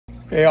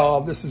Hey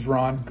all, this is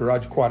Ron,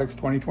 Garage Aquatics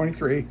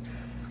 2023.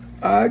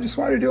 I just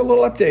wanted to do a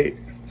little update.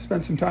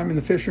 Spent some time in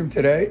the fish room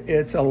today.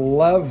 It's a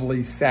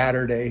lovely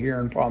Saturday here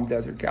in Palm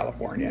Desert,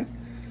 California.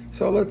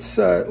 So let's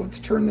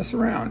turn this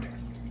around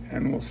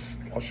and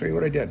I'll show you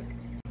what I did.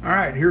 All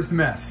right, here's the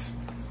mess.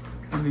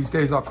 One of these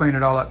days I'll clean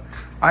it all up.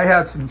 I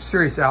had some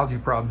serious algae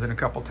problems in a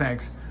couple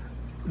tanks,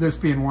 this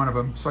being one of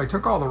them. So I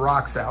took all the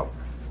rocks out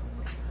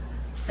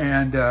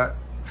and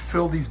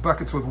filled these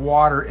buckets with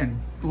water and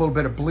a little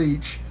bit of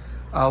bleach.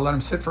 Let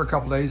them sit for a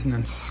couple days and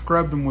then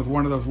scrubbed them with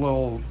one of those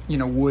little,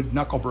 wood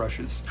knuckle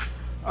brushes.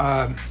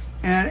 And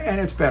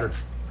it's better.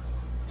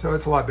 So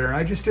it's a lot better. And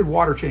I just did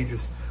water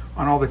changes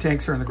on all the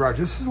tanks here in the garage.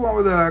 This is one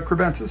with a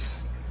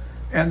crebensis.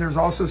 And there's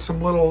also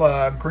some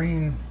little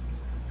green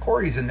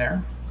cories in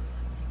there.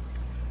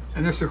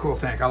 And this is a cool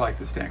tank. I like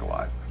this tank a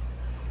lot.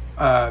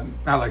 I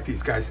like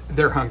these guys.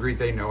 They're hungry.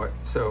 They know it.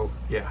 So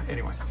yeah,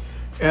 anyway.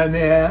 And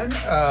then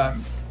a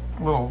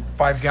little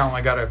 5-gallon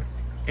I got to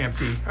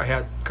empty. I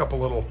had a couple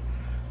little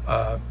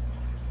I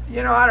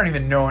don't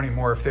even know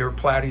anymore if they were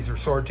platies or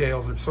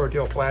swordtails or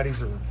swordtail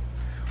platies or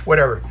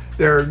whatever.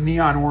 They're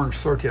neon orange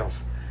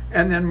swordtails.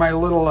 And then my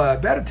little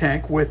betta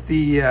tank with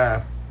the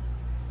there's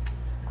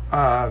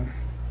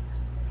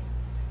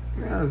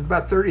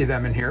about 30 of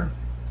them in here.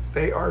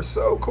 They are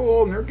so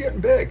cool and they're getting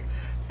big.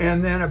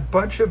 And then a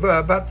bunch of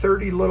about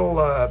 30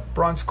 little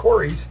bronze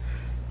cories,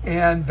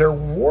 and there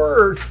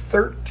were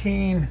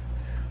 13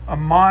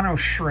 mono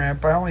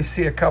shrimp. I only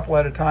see a couple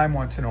at a time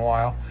once in a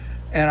while.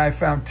 And I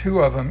found 2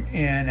 of them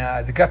in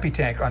the Guppy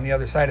tank on the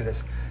other side of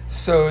this.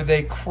 So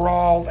they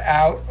crawled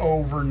out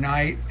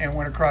overnight and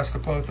went across the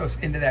pothos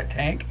into that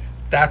tank.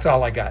 That's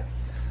all I got.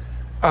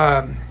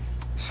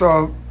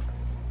 So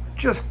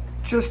just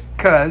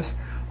cause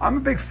I'm a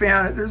big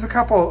fan. There's a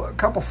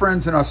couple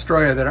friends in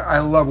Australia that I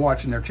love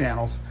watching their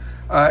channels.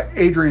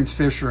 Adrian's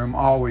Fishroom,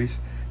 always.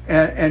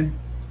 And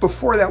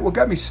before that, what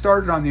got me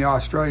started on the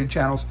Australian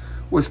channels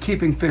was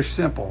Keeping Fish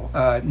Simple.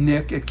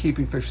 Nick at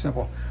Keeping Fish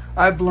Simple.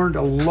 I've learned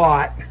a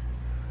lot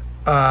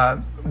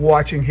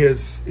watching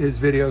his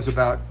videos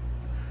about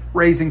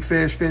raising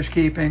fish, fish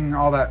keeping,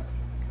 all that.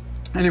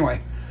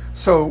 Anyway,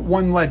 so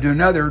one led to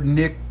another.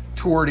 Nick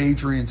toured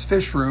Adrian's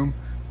Fish Room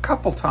a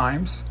couple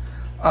times,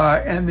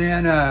 and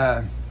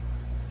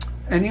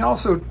he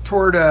also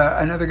toured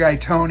another guy,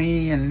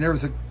 Tony, and there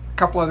was a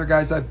couple other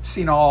guys. I've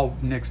seen all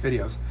Nick's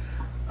videos,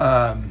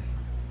 and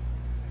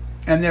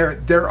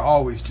they're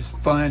always just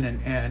fun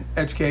and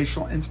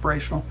educational,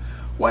 inspirational.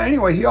 Well,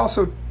 anyway, he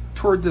also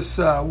toured this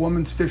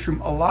woman's fish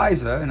room,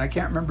 Eliza, and I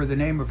can't remember the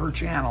name of her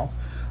channel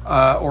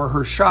or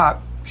her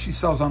shop. She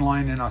sells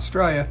online in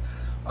Australia.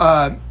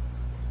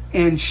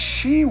 And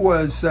she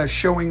was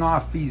showing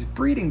off these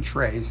breeding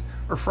trays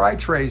or fry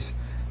trays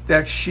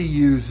that she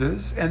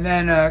uses. And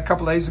then a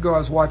couple days ago, I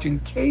was watching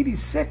Katie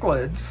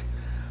Cichlids,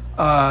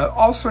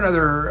 also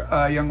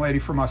another young lady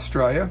from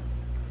Australia.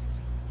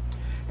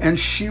 And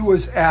she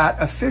was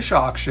at a fish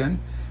auction,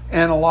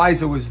 and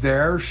Eliza was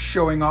there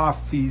showing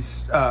off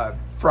these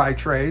fry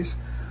trays.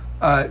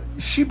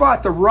 She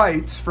bought the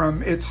rights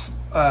from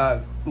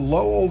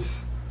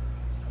Lowell's,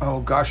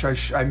 oh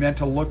gosh, I meant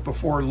to look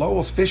before,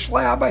 Lowell's Fish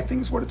Lab, I think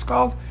is what it's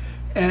called.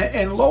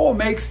 And Lowell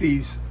makes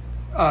these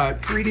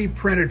 3D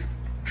printed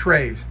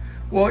trays.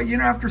 Well,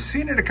 after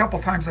seeing it a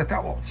couple times, I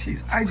thought, well,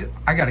 geez,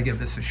 I got to give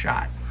this a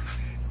shot.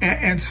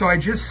 And so I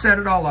just set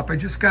it all up. I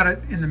just got it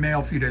in the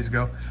mail a few days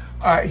ago.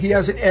 He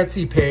has an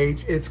Etsy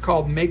page. It's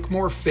called Make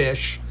More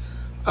Fish.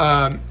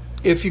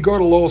 If you go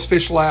to Lowell's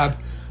Fish Lab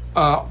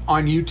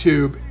on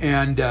YouTube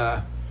and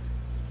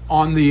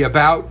on the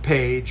About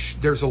page,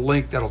 there's a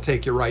link that'll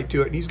take you right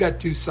to it. And he's got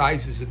 2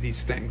 sizes of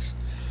these things.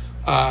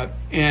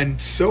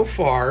 And so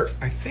far,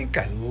 I think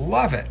I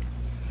love it.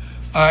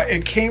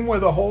 It came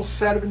with a whole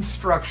set of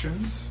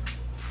instructions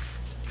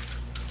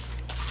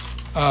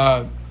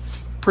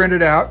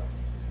printed out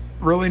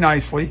really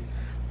nicely.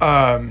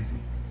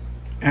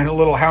 And a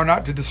little how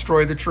not to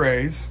destroy the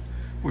trays,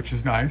 which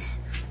is nice.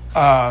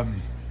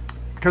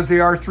 Because they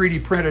are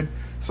 3D printed.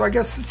 So I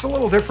guess it's a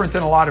little different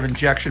than a lot of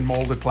injection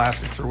molded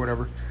plastics or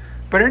whatever.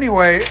 But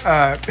anyway,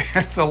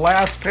 the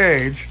last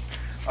page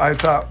I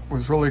thought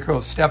was really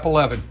cool. Step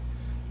 11,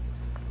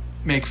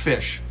 make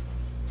fish.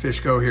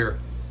 Fish go here.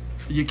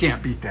 You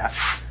can't beat that.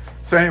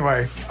 So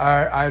anyway,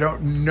 I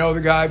don't know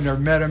the guy. I've never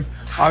met him.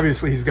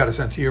 Obviously, he's got a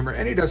sense of humor,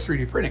 and he does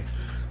 3D printing.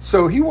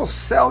 So he will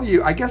sell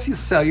you, I guess he'll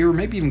sell you, or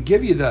maybe even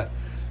give you the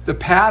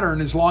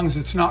pattern, as long as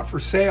it's not for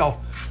sale,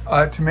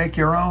 to make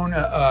your own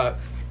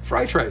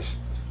fry trays.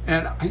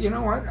 And you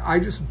know what? I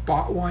just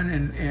bought one,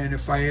 and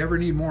if I ever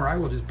need more, I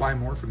will just buy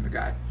more from the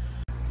guy.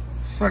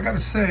 So I got to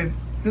say,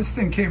 this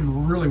thing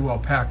came really well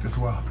packed as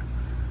well.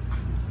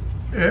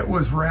 It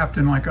was wrapped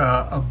in like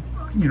a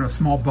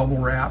small bubble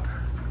wrap,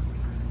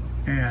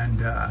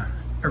 and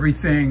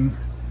everything,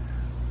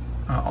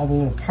 all the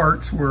little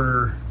parts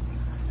were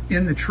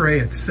in the tray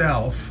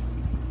itself.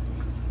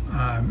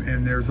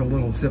 And there's a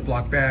little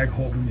Ziploc bag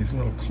holding these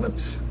little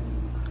clips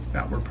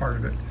that were part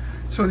of it.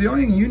 So the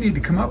only thing you need to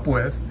come up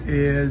with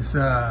is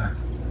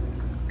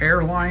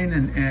air line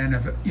and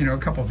a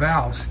couple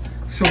valves.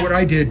 So what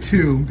I did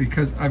too,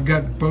 because I've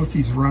got both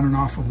these running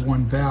off of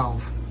one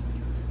valve,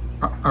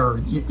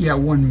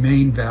 one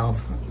main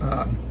valve,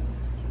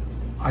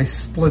 I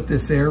split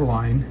this air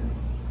line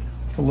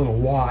with a little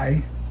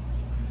Y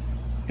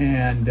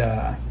and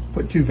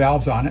put two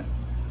valves on it,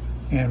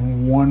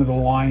 and one of the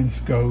lines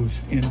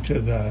goes into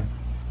the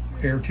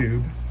air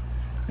tube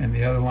and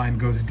the other line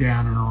goes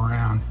down and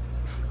around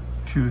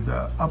to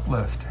the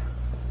uplift.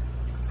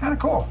 It's kind of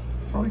cool.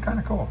 It's really kind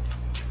of cool.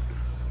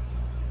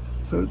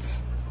 So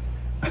it's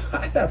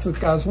that's what's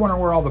got. I was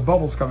wondering where all the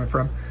bubbles coming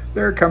from.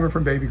 They're coming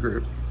from Baby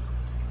Groot.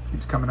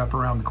 Keeps coming up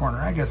around the corner.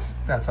 I guess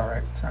that's all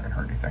right. It's not gonna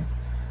hurt anything.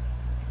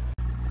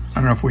 I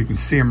don't know if we can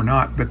see them or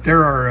not, but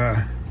there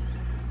are,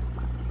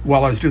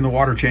 while I was doing the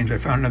water change, I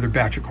found another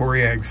batch of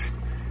Cory eggs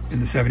in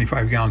the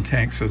 75-gallon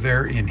tank, so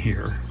they're in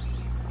here.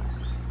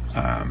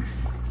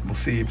 We'll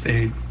see if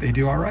they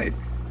do all right.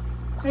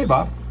 Hey,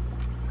 Bob.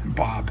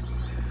 Bob.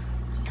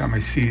 Every time I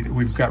see,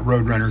 we've got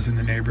roadrunners in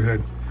the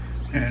neighborhood,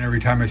 and every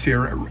time I see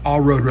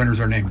all roadrunners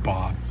are named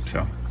Bob.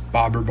 So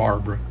Bob or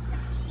Barbara,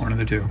 one of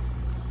the two.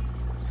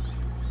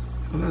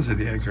 So those are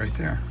the eggs right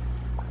there.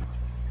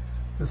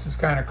 This is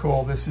kind of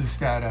cool. This has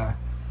got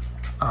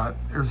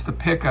there's the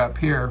pickup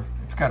here.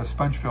 It's got a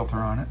sponge filter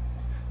on it,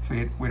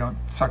 so we don't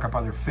suck up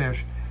other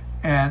fish.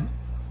 And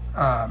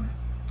a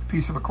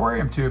piece of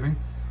aquarium tubing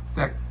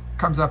that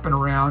comes up and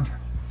around,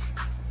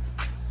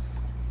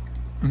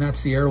 and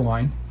that's the air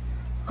line.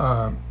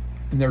 And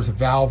there's a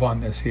valve on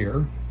this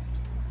here.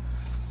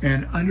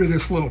 And under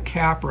this little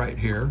cap right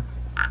here,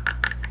 I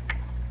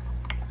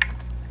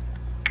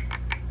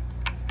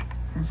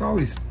was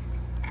always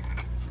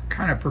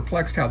kind of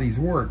perplexed how these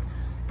work,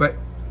 but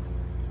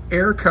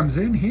air comes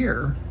in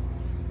here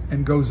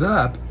and goes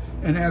up,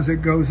 and as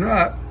it goes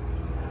up,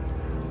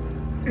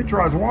 it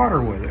draws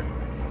water with it.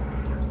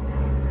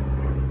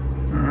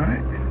 All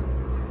right.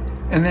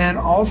 And then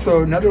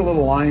also another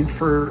little line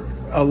for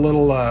a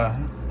little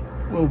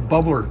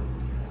bubbler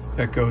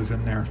that goes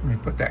in there. Let me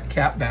put that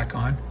cap back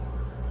on.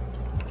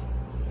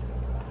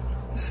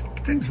 This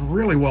thing's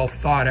really well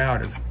thought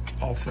out as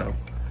also.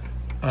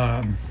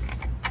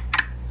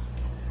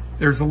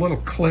 There's a little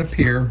clip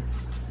here.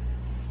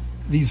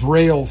 These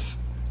rails,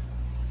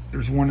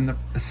 there's a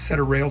set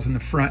of rails in the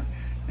front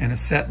and a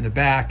set in the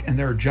back, and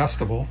they're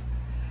adjustable.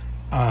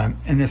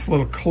 And this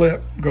little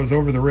clip goes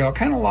over the rail,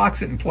 kind of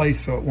locks it in place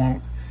so it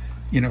won't,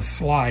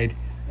 slide.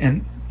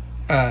 And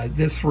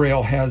this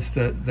rail has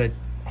the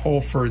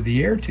hole for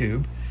the air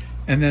tube,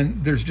 and then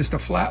there's just a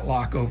flat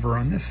lock over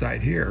on this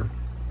side here.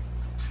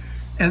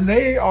 And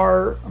they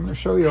are, I'm going to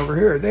show you over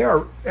here, they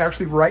are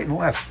actually right and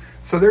left.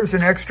 So there's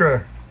an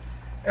extra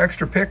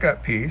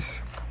pickup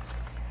piece,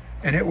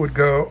 and it would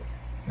go,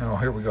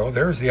 here we go,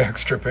 there's the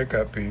extra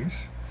pickup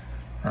piece,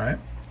 right?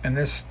 And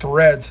this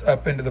threads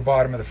up into the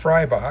bottom of the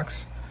fry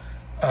box.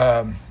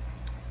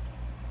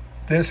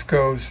 This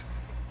goes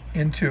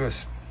into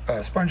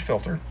a sponge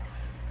filter,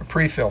 a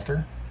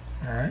pre-filter,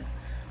 all right?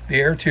 The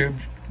air tube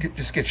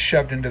just gets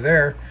shoved into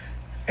there,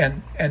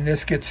 and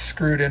this gets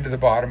screwed into the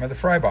bottom of the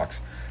fry box.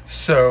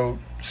 So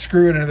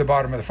screw it into the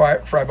bottom of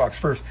the fry box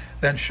first,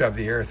 then shove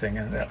the air thing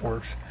in. That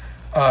works.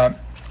 And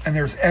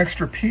there's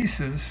extra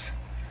pieces.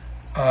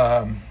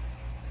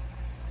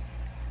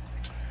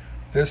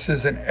 This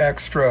is an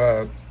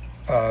extra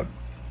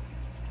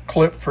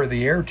clip for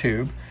the air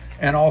tube,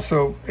 and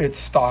also it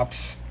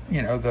stops,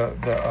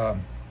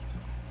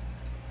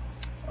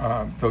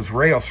 those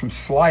rails from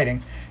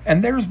sliding.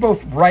 And there's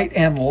both right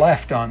and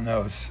left on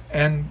those,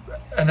 and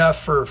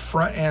enough for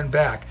front and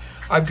back.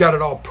 I've got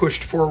it all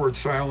pushed forward,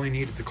 so I only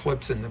needed the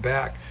clips in the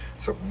back.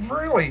 So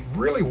really,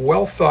 really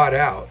well thought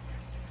out.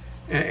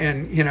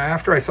 And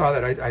after I saw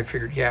that, I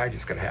figured, yeah, I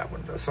just got to have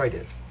one of those. So I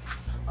did.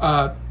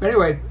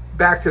 Anyway,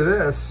 back to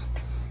this.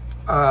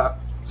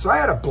 So I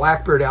had a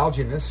blackbird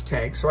algae in this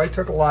tank, so I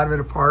took a lot of it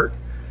apart,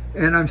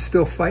 and I'm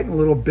still fighting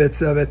little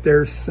bits of it.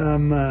 There's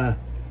some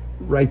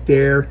right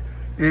there,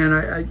 and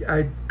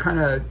I kind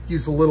of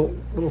used a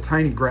little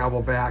tiny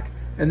gravel vac,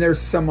 and there's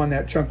some on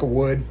that chunk of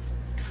wood.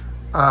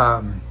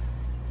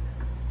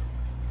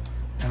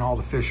 And all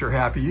the fish are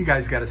happy. You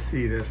guys got to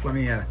see this. Let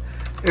me.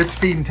 It's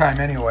feeding time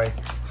anyway.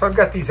 So I've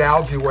got these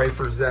algae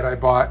wafers that I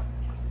bought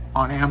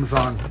on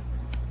Amazon,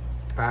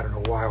 I don't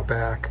know, a while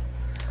back.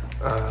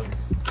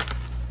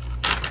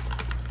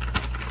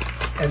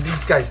 And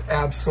these guys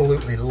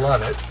absolutely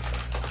love it.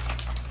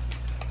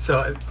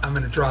 So I'm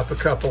going to drop a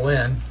couple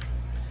in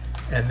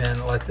and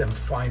then let them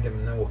find them,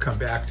 and then we'll come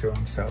back to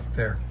them. So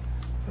there.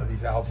 So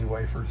these algae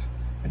wafers.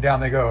 And down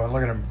they go. And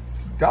look at them.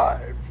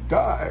 Dive,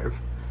 dive.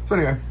 So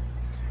anyway.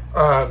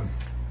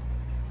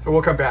 So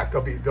we'll come back.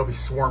 They'll be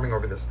swarming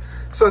over this.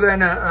 So then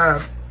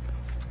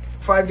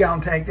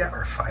 5-gallon tank down,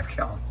 or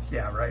 5-gallon.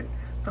 Yeah, right.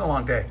 Been a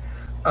long day.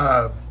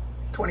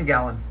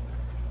 20-gallon.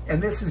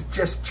 And this is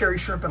just cherry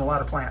shrimp and a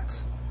lot of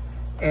plants.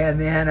 And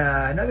then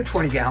another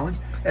 20-gallon.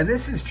 And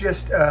this is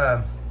just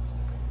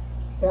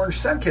orange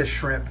sunkissed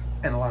shrimp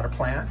and a lot of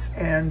plants,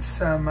 and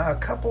a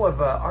couple of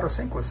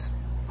autosynclus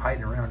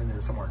hiding around in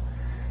there somewhere.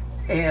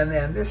 And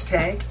then this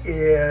tank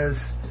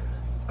is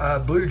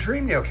blue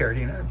dream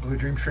neocaridina, blue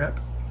dream shrimp,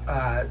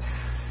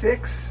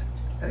 six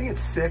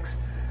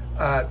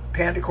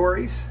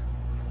pandacories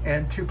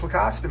and 2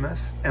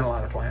 plecostomus and a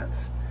lot of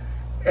plants.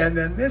 And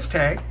then this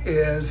tank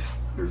is,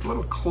 there's a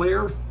little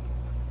clear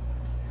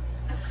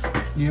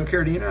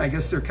Neocaridina. I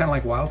guess they're kind of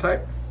like wild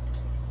type.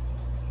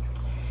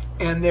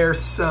 And there's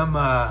some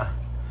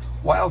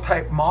wild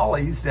type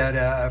mollies that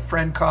a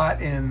friend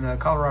caught in the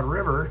Colorado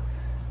River.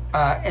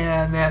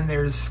 And then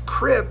there's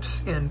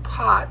crypts in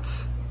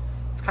pots.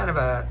 It's kind of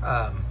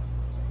a,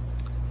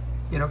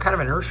 kind of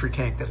a nursery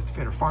tank that it's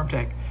been, a farm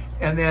tank.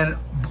 And then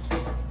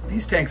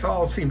these tanks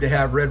all seem to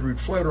have red root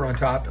floater on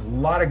top, a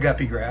lot of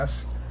guppy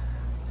grass.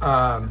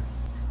 And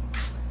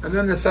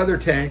then this other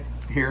tank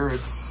here,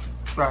 it's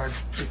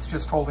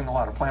just holding a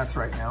lot of plants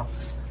right now.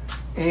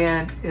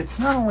 And it's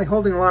not only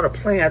holding a lot of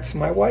plants,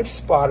 my wife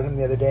spotted them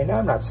the other day. Now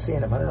I'm not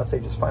seeing them. I don't know if they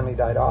just finally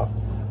died off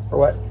or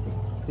what.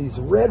 These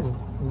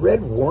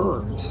red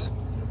worms,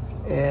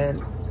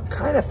 and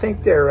kind of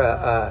think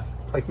they're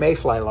like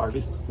mayfly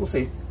larvae. We'll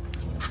see.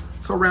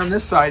 So around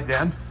this side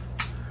then,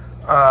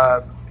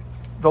 the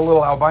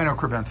little albino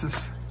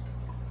crebensis.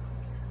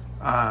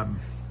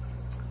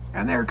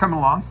 And they're coming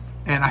along.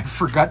 And I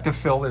forgot to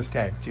fill this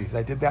tank. Jeez,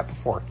 I did that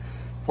before.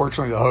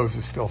 Fortunately, the hose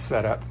is still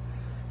set up.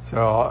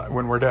 So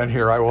when we're done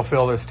here, I will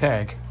fill this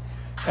tank.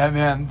 And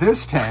then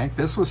this tank,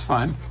 this was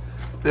fun.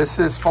 This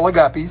is full of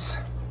guppies.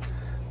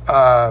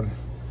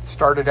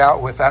 Started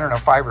out with, I don't know,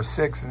 5 or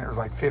 6, and there's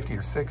like 50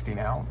 or 60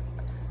 now.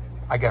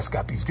 I guess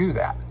guppies do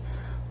that.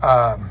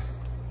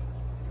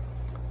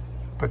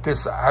 But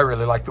this, I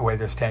really like the way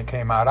this tank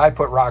came out. I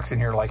put rocks in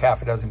here like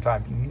half a dozen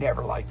times,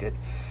 never liked it.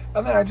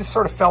 And then I just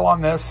sort of fell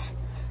on this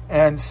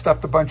and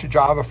stuffed a bunch of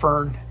Java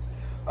fern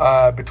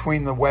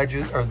between the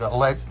wedges, or the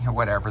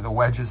the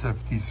wedges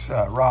of these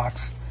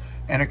rocks,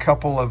 and a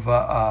couple of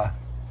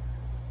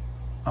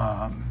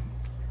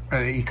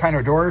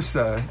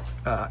echinodorus,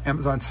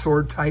 Amazon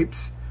sword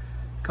types,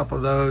 a couple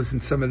of those,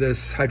 and some of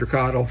this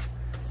hydrocotyle,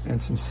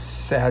 and some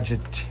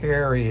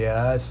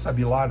Sagittaria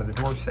subulata, the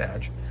door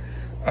sag.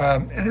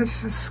 And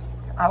it's just,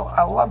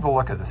 I love the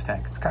look of this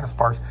tank. It's kind of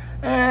sparse.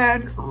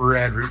 And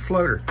red root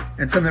floater.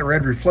 And some of that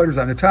red root floater's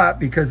on the top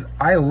because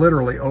I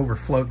literally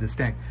overflowed this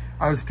tank.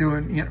 I was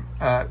doing,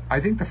 I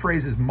think the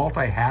phrase is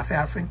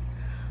multi-half-assing.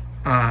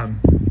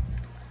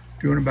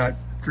 Doing about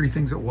 3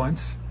 things at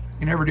once.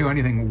 You never do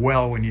anything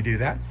well when you do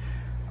that.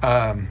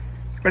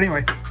 But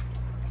anyway.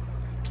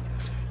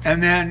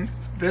 And then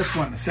this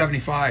one, the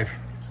 75.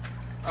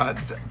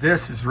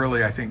 This is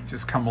really, I think,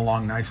 just come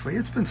along nicely.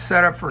 It's been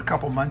set up for a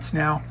couple months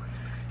now.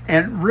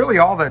 And really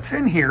all that's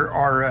in here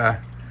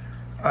are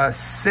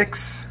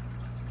 6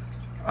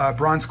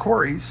 bronze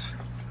cories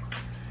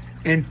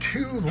and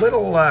 2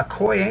 little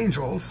koi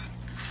angels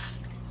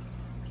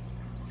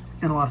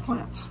and a lot of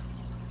plants.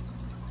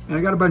 And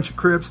I got a bunch of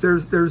crypts.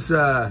 There's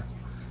some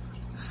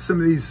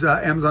of these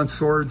Amazon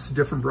swords,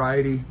 different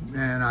variety,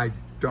 and I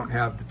don't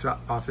have the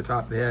top, off the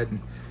top of the head. And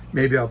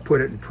maybe I'll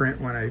put it in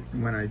print when I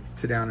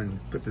sit down and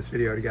put this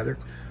video together.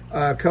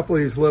 A couple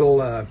of these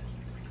little,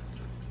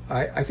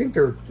 I think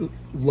they're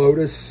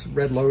lotus,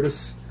 red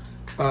lotus.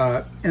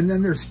 And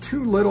then there's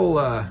 2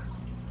 little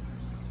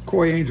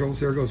koi angels.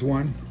 There goes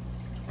one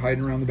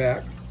hiding around the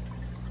back.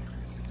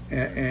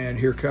 And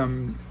here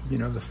come,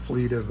 the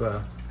fleet of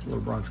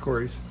little bronze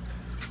cories.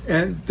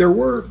 And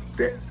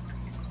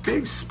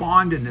they've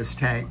spawned in this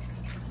tank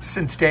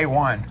since day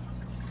one.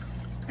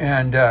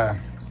 And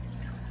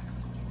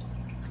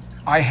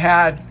I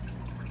had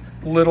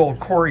little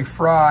Cory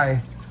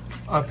fry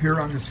up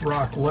here on this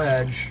rock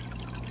ledge,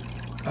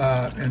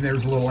 and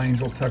there's a little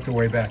angel tucked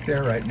away back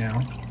there right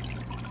now,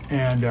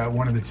 and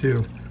one of the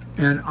 2.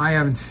 And I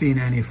haven't seen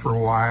any for a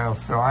while,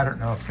 so I don't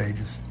know if they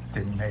just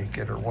didn't make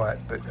it or what,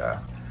 but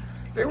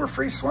they were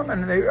free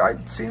swimming.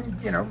 I'd seen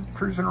them,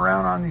 cruising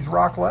around on these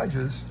rock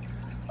ledges,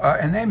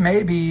 and they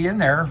may be in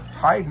there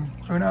hiding,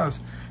 who knows.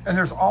 And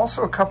there's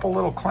also a couple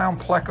little clown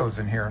plecos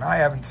in here, and I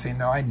haven't seen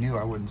them. I knew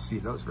I wouldn't see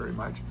those very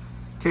much.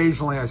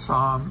 Occasionally I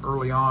saw them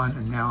early on,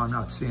 and now I'm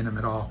not seeing them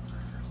at all.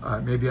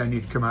 Maybe I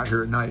need to come out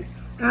here at night.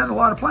 And a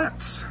lot of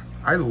plants.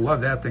 I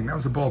love that thing. That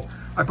was a bulb.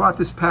 I bought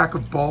this pack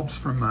of bulbs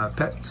from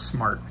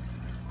PetSmart,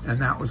 and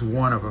that was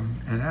one of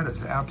them. And that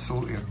is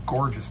absolutely a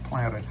gorgeous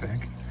plant, I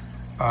think.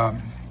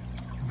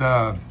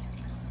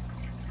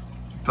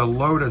 The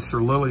lotus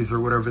or lilies or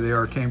whatever they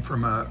are came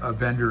from a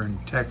vendor in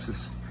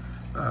Texas,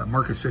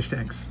 Marcus Fish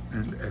Tanks,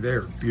 and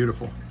they're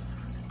beautiful.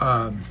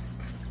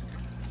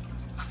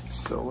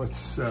 So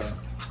it's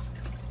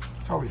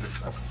always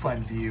a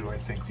fun view, I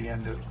think, the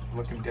end of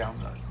looking down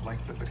the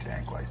length of the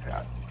tank like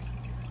that.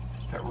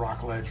 That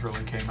rock ledge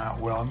really came out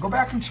well. And go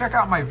back and check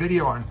out my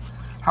video on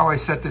how I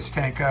set this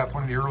tank up,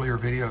 one of the earlier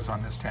videos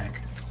on this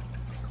tank.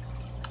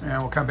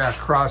 And we'll come back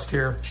across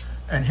here.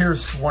 And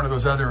here's one of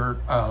those other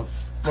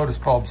lotus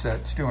bulbs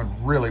that's doing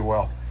really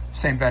well.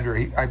 Same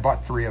vendor, I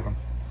bought 3 of them.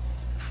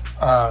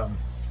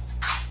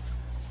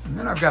 And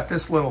then I've got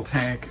this little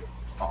tank.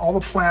 All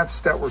the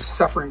plants that were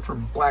suffering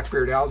from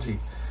blackbeard algae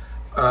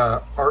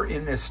are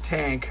in this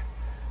tank.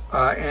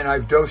 And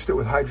I've dosed it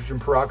with hydrogen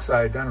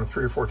peroxide, done it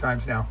 3 or 4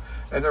 times now,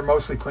 and they're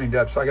mostly cleaned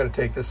up. So I got to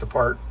take this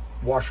apart,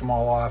 wash them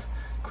all off,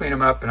 clean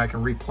them up, and I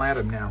can replant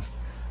them now.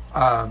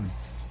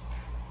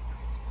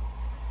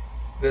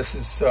 This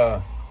is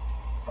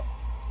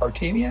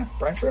Artemia,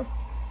 brine shrimp.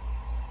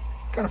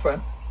 Kind of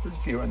fun. There's a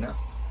few in there.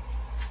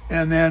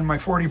 And then my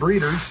 40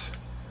 breeders.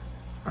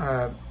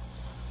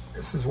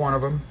 This is one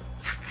of them.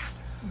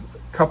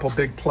 A couple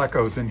big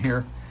plecos in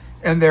here.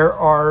 And there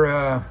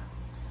are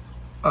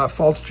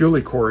false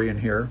Julie in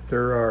here.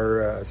 There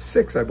are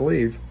 6, I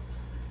believe.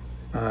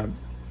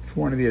 It's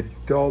one of the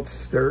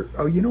adults. There.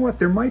 Oh, you know what?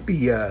 There might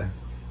be, I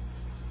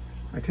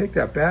take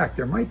that back.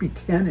 There might be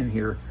 10 in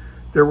here.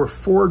 There were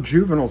 4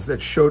 juveniles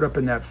that showed up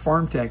in that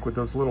farm tank with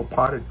those little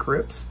potted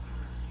crypts.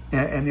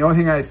 And the only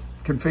thing I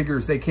can figure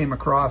is they came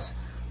across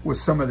with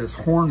some of this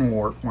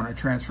hornwort when I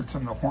transferred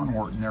some of the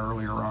hornwort in there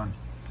earlier on.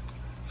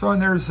 So,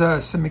 and there's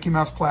some Mickey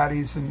Mouse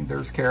platies, and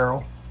there's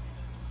Carol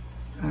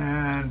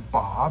and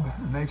Bob,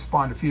 and they've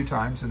spawned a few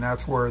times, and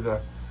that's where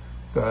the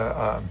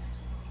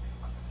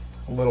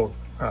little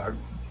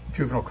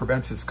juvenile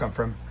crevenses come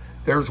from.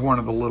 There's one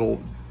of the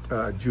little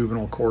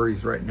juvenile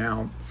cories right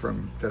now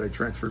that I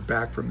transferred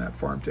back from that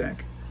farm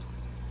tank.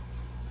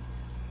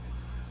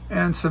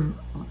 And some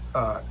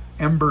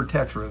ember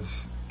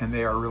tetras, and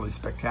they are really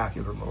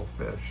spectacular little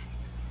fish.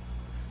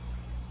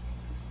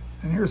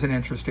 And here's an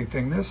interesting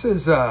thing. This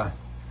is, oh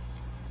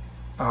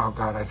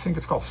God, I think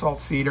it's called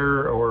salt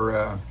cedar,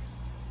 or,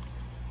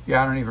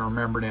 yeah, I don't even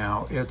remember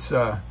now. It's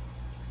a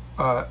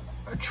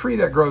tree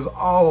that grows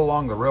all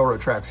along the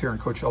railroad tracks here in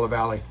Coachella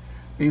Valley.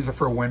 These are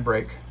for a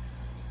windbreak.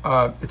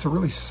 It's a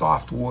really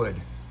soft wood.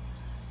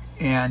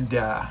 And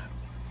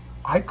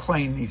I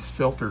clean these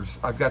filters.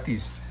 I've got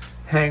these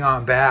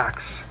hang-on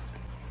backs.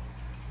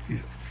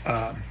 These,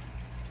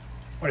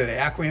 what are they,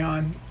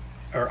 Aqueon?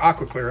 Or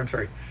Aquaclear, I'm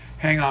sorry.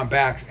 Hang-on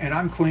backs. And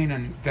I'm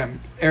cleaning them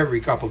every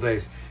couple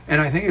days.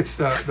 And I think it's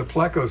the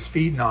plecos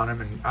feeding on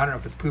them. And I don't know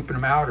if it's pooping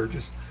them out or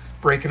just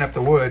breaking up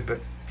the wood. But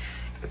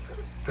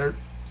that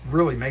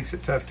really makes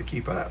it tough to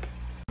keep up.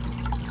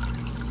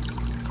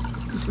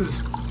 This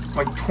is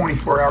like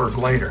 24 hours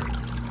later.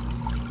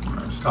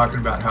 I was talking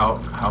about how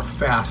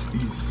fast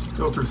these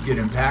filters get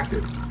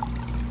impacted.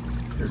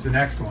 There's the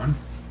next one.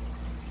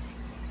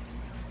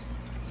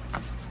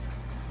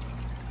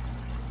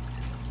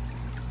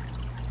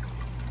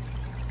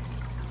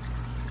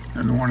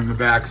 And the one in the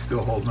back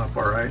still holding up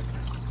all right.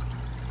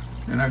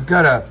 And I've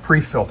got a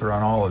pre-filter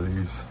on all of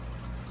these.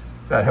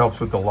 That helps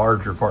with the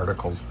larger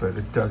particles, but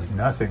it does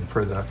nothing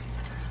for the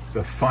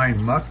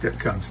fine muck that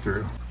comes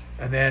through.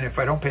 And then if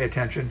I don't pay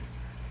attention,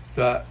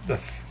 the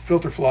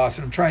filter floss,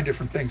 and I'm trying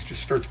different things,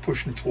 just starts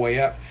pushing its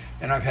way up.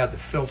 And I've had the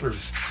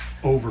filters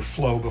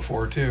overflow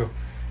before too.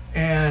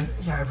 And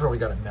yeah, I've really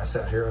got a mess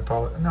out here.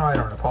 No, I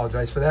don't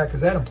apologize for that,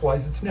 because that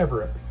implies it's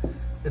never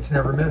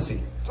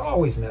messy. It's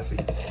always messy.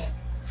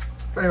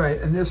 But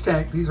anyway, in this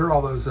tank, these are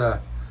all those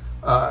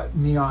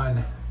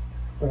neon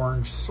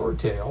orange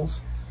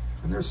swordtails.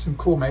 And there's some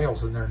cool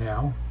males in there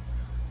now.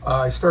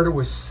 I started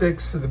with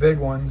 6 of the big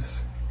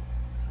ones.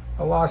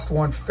 I lost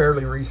one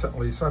fairly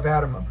recently, so I've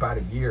had them about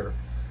a year.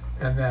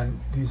 And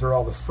then these are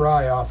all the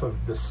fry off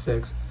of the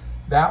 6.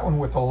 That one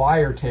with the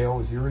lyre tail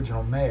was the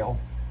original male.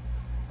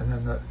 And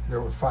then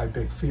there were 5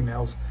 big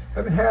females. I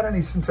haven't had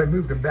any since I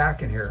moved them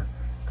back in here.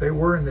 They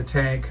were in the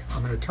tank.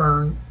 I'm going to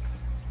turn.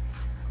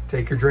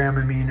 Take your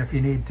Dramamine if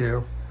you need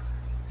to.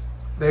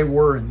 They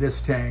were in this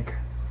tank.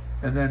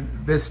 And then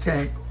this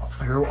tank,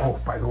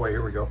 oh, by the way,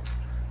 here we go.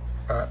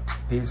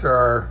 These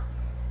are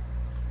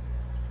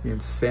the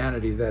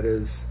insanity that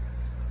is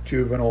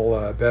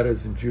juvenile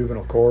bettas and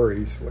juvenile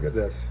cories. Look at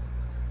this.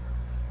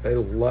 They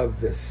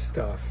love this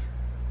stuff.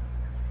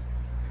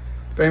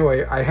 But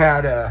anyway, I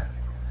had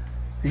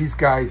these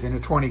guys in a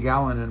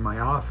 20-gallon in my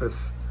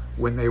office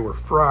when they were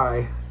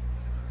fry,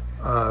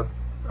 or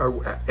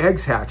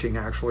eggs hatching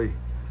actually.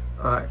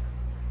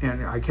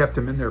 And I kept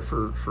them in there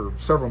for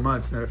several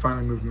months, and then I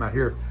finally moved them out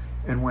here.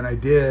 And when I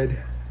did,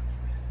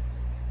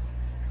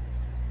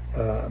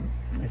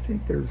 I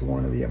think there's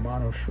one of the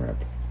Amano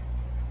shrimp.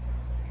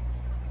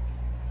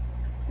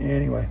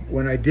 Anyway,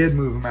 when I did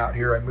move them out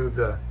here, I moved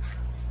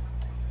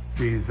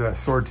these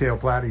swordtail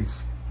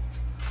platies,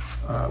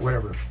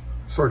 whatever,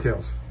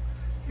 swordtails,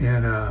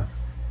 into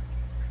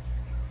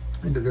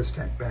this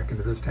tank, back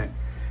into this tank.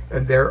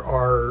 And there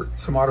are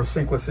some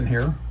autosynclus in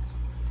here.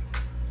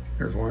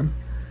 Here's one.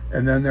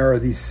 And then there are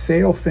these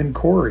sailfin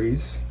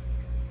cories.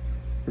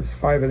 There's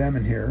 5 of them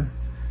in here.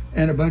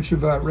 And a bunch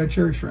of red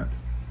cherry shrimp.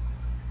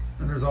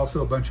 And there's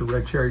also a bunch of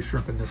red cherry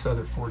shrimp in this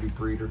other 40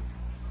 breeder.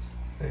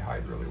 They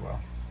hide really well.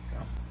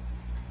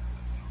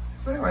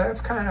 So anyway, that's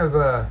kind of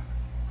the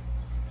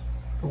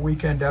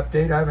weekend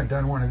update. I haven't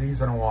done one of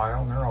these in a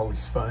while, and they're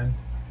always fun.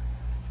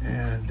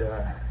 And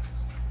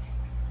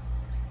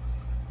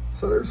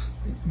so there's,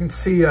 you can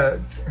see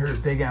here's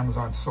a big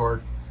Amazon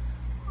sword.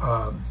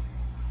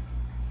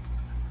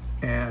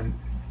 And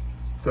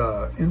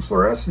the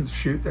inflorescence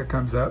shoot that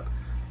comes up,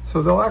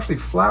 so they'll actually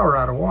flower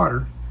out of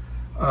water,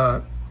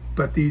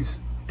 but these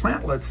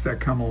plantlets that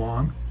come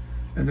along,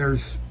 and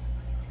there's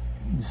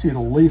You see the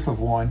leaf of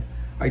one.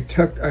 I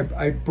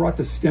brought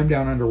the stem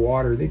down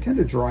underwater. They tend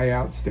to dry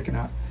out, sticking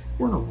out.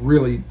 We're in a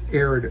really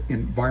arid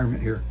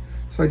environment here.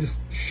 So I just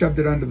shoved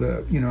it under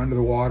the, under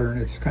the water,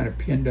 and it's kind of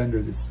pinned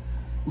under this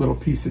little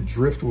piece of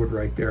driftwood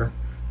right there.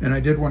 And I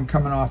did one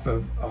coming off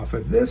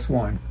of this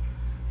one,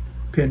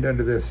 pinned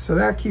under this. So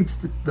that keeps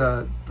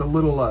the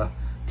little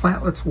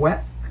plantlets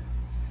wet,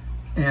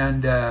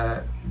 and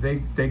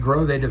they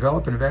grow, they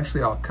develop, and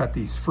eventually I'll cut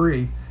these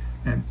free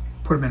and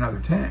put them in other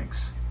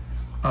tanks.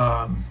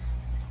 So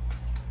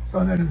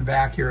then in the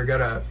back here, I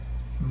got a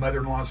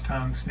mother-in-law's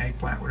tongue, snake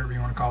plant, whatever you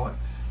want to call it,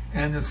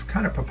 and this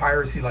kind of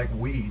papyrusy like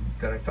weed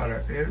that I thought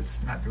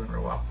it's not doing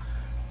real well.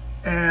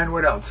 And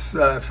what else?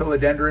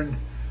 Philodendron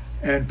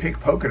and pink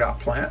polka dot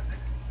plant,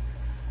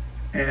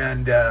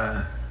 and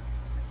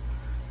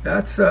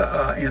that's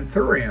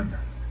anthurium.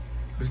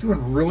 It was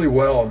doing really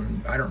well,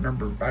 and I don't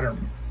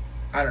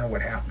know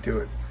what happened to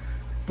it,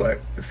 but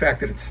the fact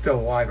that it's still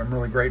alive, I'm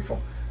really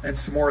grateful. And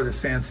some more of the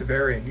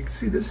Sansevieria. You can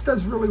see this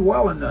does really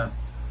well in the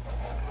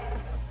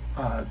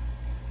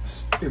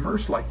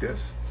immersed like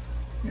this.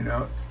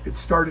 It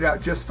started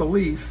out just the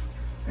leaf,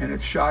 and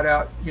it shot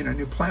out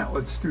new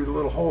plantlets through the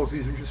little holes.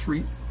 These are just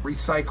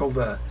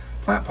recycled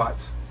plant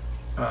pots,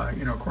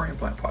 aquarium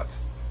plant pots.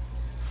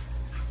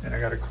 And I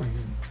got to clean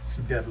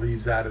some dead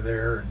leaves out of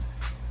there. And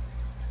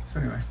so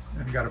anyway,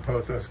 and I got a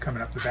pothos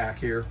coming up the back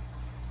here.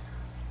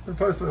 The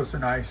pothos are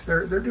nice.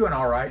 They're doing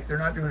all right. They're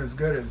not doing as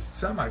good as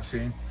some I've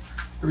seen.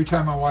 Every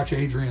time I watch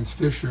Adrian's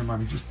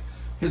Fishroom,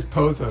 his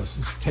pothos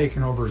is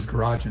taking over his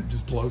garage, and it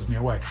just blows me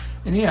away.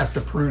 And he has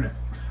to prune it.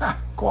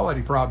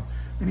 Quality problem.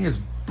 And he has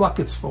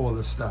buckets full of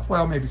this stuff.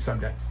 Well, maybe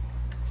someday.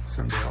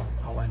 Someday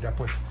I'll end up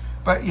with.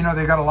 But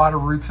they got a lot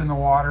of roots in the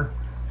water,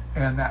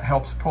 and that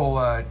helps pull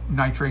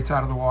nitrates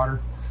out of the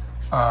water.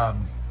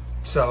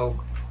 So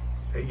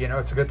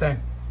it's a good thing.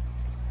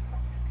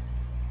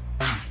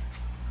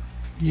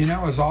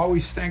 As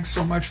always, thanks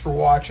so much for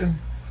watching.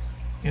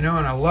 And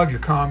I love your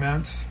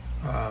comments.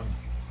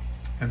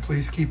 And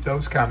please keep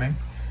those coming.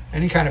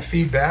 Any kind of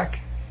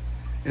feedback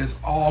is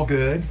all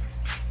good.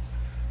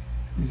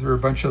 These are a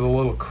bunch of the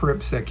little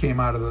crypts that came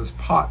out of those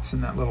pots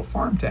in that little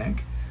farm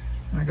tank.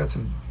 And I got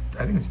some,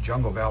 I think it's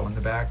jungle val in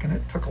the back, and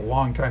it took a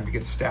long time to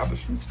get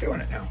established, and it's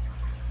doing it now.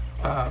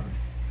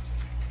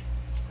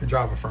 The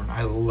Java fern,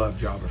 I love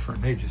Java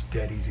fern. They're just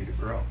dead easy to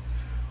grow.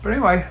 But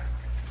anyway,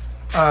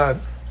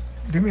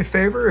 do me a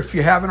favor, if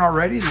you haven't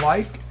already,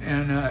 like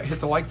and hit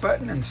the like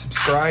button and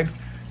subscribe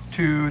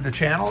to the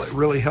channel. It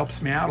really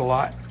helps me out a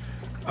lot.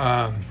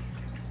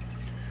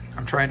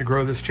 I'm trying to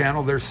grow this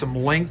channel. There's some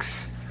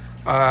links.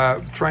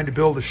 Trying to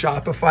build a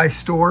Shopify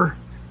store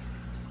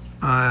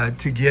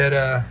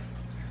to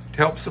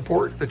help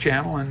support the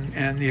channel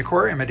and the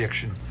aquarium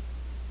addiction.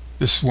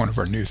 This is one of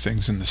our new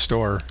things in the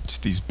store. It's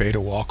these beta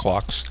wall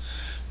clocks.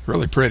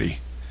 Really pretty.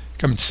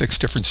 Come in 6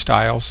 different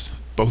styles,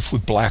 both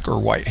with black or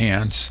white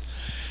hands,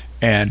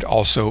 and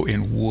also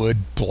in wood,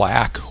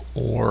 black,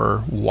 or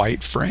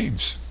white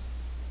frames.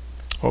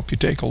 Hope you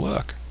take a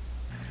look.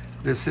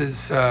 This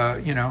is,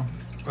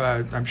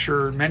 I'm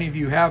sure many of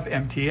you have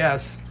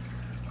MTS,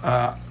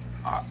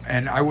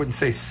 and I wouldn't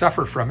say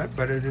suffer from it,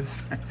 but it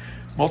is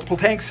multiple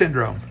tank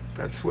syndrome.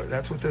 That's what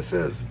this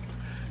is.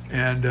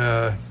 And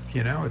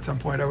at some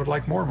point I would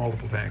like more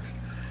multiple tanks.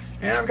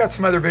 And I've got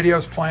some other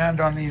videos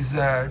planned on these,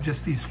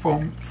 just these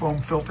foam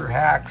filter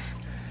hacks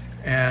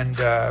and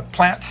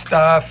plant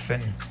stuff.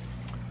 And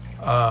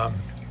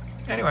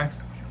anyway,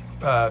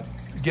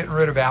 getting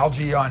rid of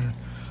algae on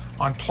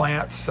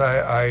plants.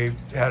 I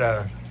got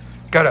a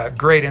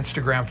great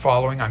Instagram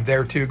following. I'm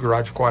there too,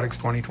 Garage Aquatics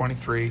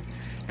 2023,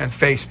 and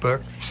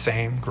Facebook,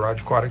 same,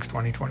 Garage Aquatics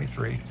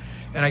 2023.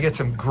 And I get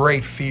some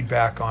great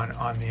feedback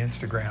on the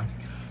Instagram.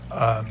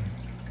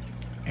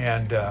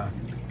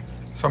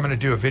 So I'm going to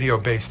do a video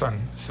based on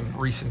some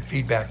recent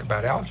feedback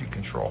about algae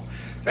control.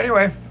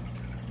 Anyway,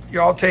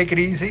 y'all take it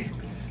easy.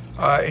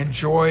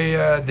 Enjoy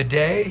the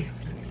day,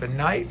 the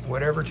night,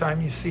 whatever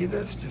time you see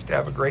this. Just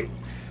have a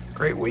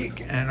great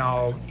week, and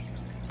I'll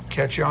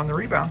catch you on the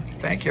rebound.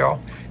 Thank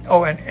y'all.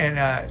 Oh, and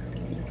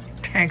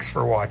thanks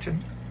for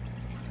watching.